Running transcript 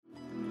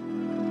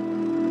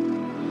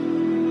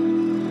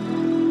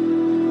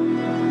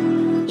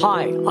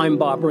Hi, I'm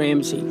Bob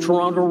Ramsay,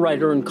 Toronto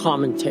writer and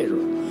commentator.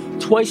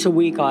 Twice a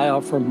week, I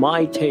offer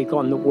my take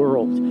on the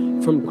world,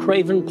 from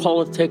craven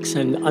politics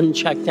and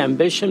unchecked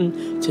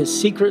ambition to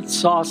secret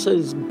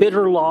sauces,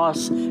 bitter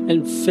loss,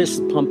 and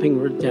fist-pumping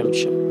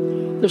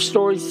redemption. They're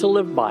stories to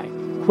live by.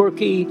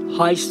 Quirky,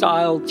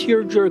 high-style,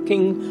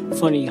 tear-jerking,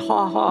 funny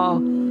ha-ha,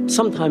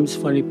 sometimes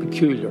funny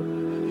peculiar.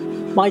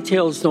 My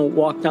tales don't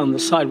walk down the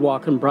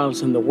sidewalk and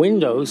browse in the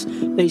windows.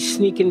 They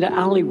sneak into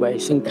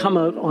alleyways and come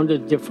out onto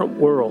different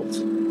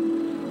worlds.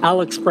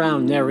 Alex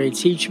Brown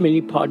narrates each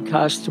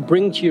mini-podcast to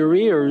bring to your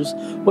ears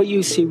what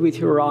you see with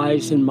your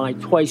eyes in my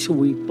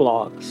twice-a-week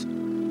blogs.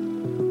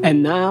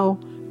 And now,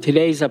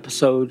 today's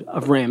episode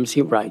of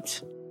Ramsay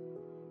Writes.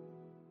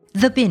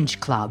 The Binge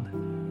Club,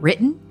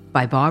 written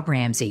by Bob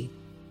Ramsay.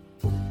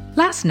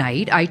 Last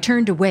night, I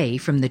turned away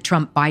from the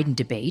Trump-Biden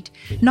debate,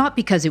 not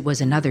because it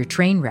was another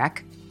train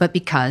wreck, but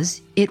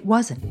because it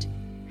wasn't.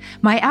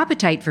 My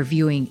appetite for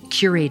viewing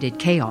curated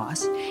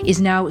chaos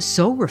is now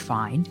so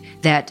refined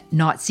that,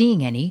 not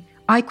seeing any,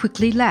 I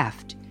quickly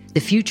left. The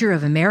future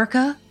of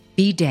America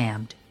be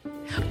damned.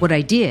 What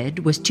I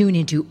did was tune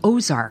into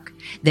Ozark,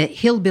 the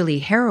hillbilly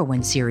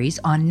heroine series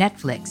on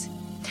Netflix.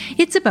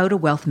 It's about a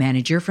wealth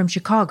manager from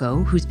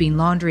Chicago who's been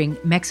laundering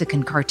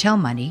Mexican cartel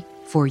money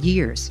for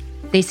years.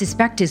 They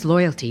suspect his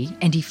loyalty,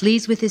 and he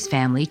flees with his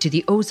family to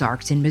the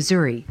Ozarks in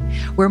Missouri,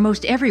 where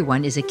most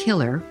everyone is a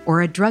killer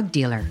or a drug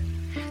dealer.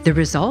 The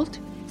result?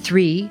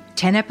 3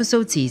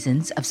 10-episode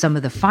seasons of some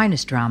of the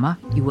finest drama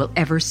you will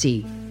ever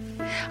see.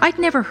 I'd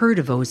never heard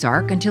of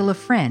Ozark until a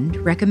friend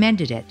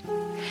recommended it.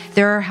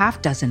 There are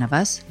half dozen of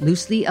us,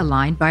 loosely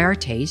aligned by our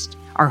taste,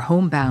 our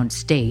homebound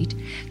state,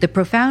 the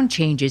profound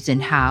changes in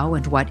how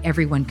and what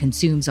everyone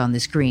consumes on the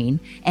screen,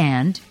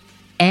 and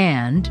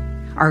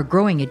our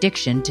growing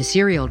addiction to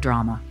serial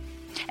drama.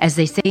 As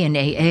they say in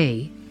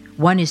AA,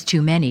 1 is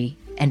too many,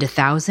 and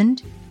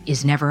 1,000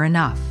 is never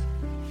enough.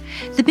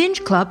 The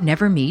Binge Club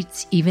never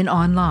meets, even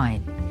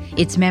online.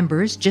 Its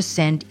members just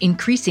send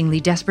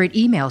increasingly desperate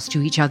emails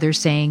to each other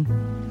saying,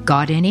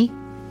 "Got any?"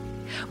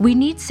 We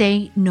need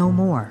say no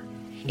more.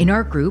 In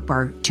our group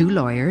are 2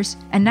 lawyers,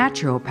 a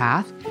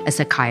naturopath, a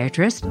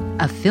psychiatrist,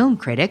 a film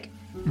critic,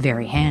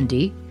 very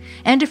handy,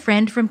 and a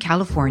friend from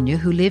California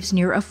who lives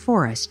near a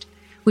forest,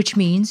 which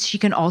means she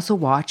can also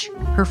watch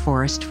her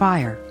forest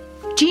fire.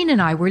 Jean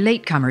and I were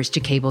latecomers to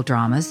cable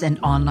dramas and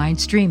online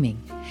streaming.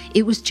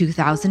 It was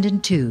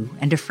 2002,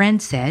 and a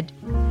friend said,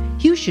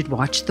 "You should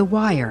watch The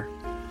Wire."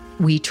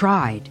 We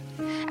tried.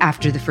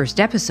 After the first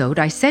episode,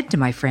 I said to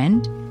my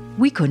friend,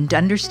 we couldn't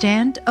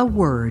understand a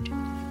word.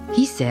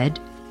 He said,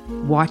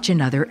 "Watch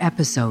another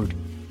episode."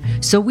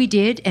 So we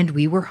did, and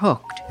we were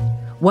hooked.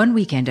 One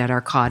weekend at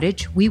our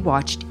cottage, we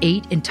watched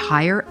 8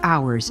 entire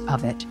hours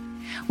of it.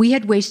 We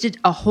had wasted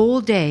a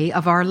whole day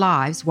of our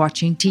lives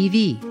watching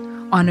TV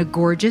on a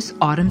gorgeous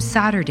autumn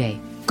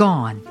Saturday.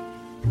 Gone.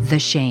 The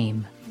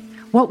shame.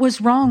 What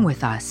was wrong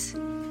with us?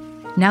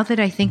 Now that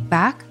I think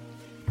back,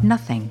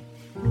 nothing.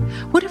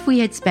 What if we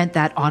had spent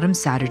that autumn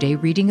Saturday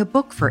reading a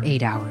book for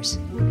 8 hours?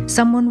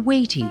 Someone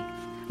weighty,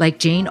 like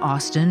Jane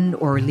Austen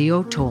or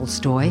Leo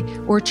Tolstoy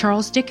or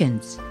Charles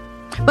Dickens.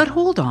 But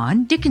hold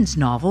on, Dickens'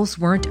 novels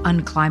weren't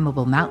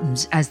unclimbable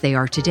mountains as they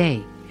are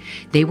today.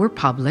 They were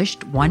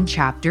published 1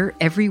 chapter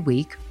every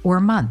week or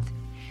month.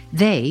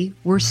 They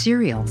were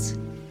serials.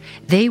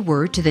 They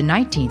were to the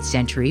 19th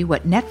century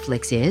what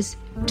Netflix is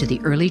to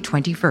the early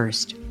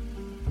 21st.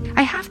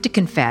 I have to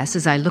confess,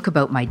 as I look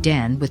about my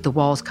den with the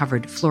walls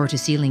covered floor to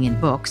ceiling in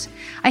books,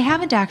 I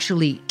haven't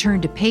actually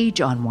turned a page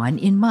on one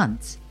in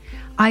months.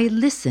 I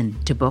listen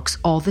to books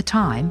all the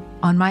time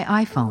on my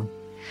iPhone.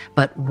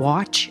 But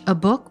watch a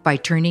book by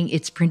turning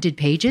its printed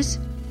pages?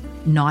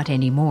 Not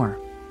anymore.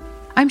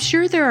 I'm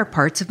sure there are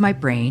parts of my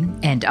brain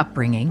and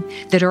upbringing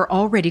that are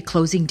already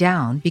closing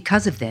down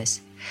because of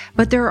this,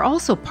 but there are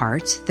also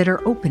parts that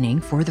are opening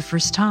for the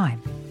first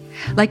time.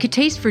 Like a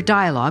taste for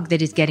dialogue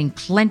that is getting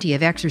plenty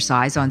of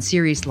exercise on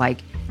series like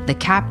The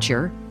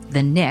Capture,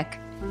 The Nick,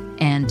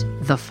 and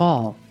The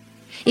Fall.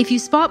 If you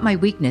spot my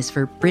weakness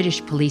for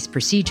British police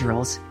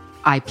procedurals,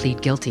 I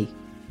plead guilty.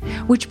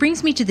 Which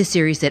brings me to the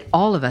series that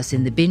all of us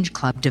in the Binge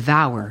Club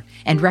devour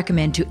and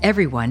recommend to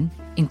everyone,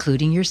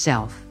 including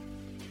yourself.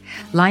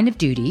 Line of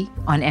Duty,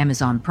 on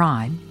Amazon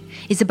Prime,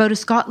 is about a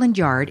Scotland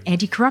Yard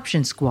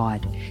anti-corruption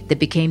squad that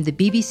became the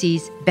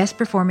BBC's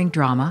best-performing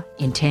drama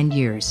in 10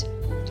 years.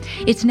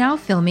 It's now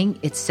filming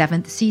its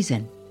 7th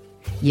season.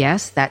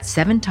 Yes, that's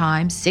 7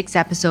 times 6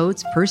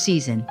 episodes per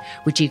season,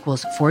 which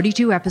equals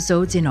 42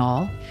 episodes in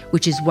all,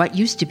 which is what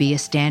used to be a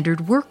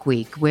standard work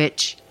week,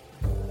 which...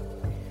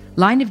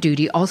 Line of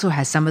Duty also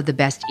has some of the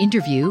best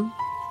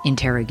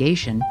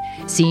interrogation,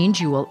 scenes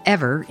you will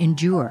ever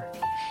endure.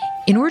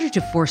 In order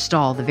to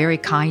forestall the very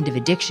kind of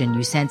addiction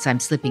you sense I'm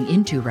slipping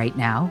into right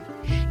now,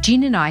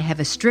 Jean and I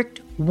have a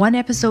strict 1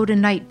 episode a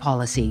night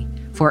policy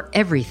for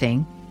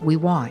everything we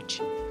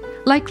watch.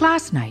 Like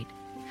last night,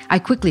 I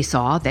quickly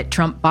saw that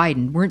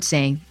Trump-Biden weren't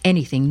saying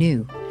anything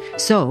new,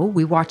 so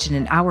we watched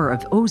an hour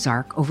of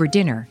Ozark over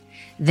dinner.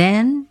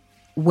 Then,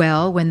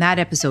 well, when that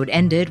episode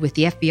ended with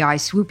the FBI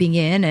swooping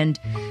in and,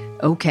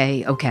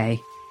 Okay.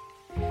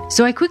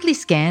 So I quickly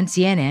scanned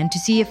CNN to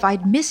see if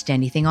I'd missed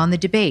anything on the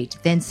debate,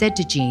 then said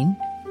to Jean,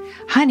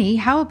 "Honey,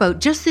 how about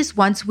just this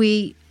once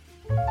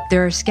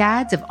There are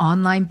scads of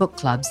online book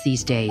clubs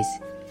these days.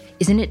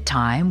 Isn't it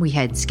time we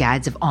had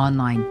scads of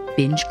online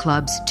binge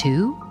clubs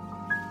too?"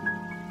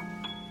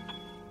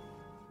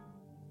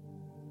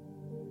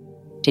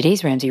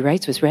 Today's Ramsay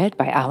Writes was read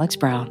by Alex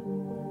Brown.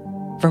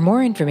 For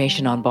more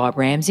information on Bob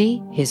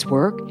Ramsay, his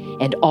work,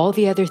 and all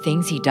the other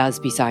things he does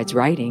besides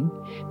writing,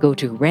 go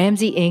to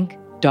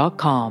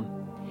RamsayInc.com.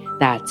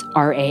 That's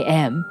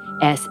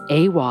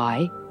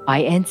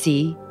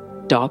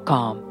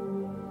RamsayInc.com.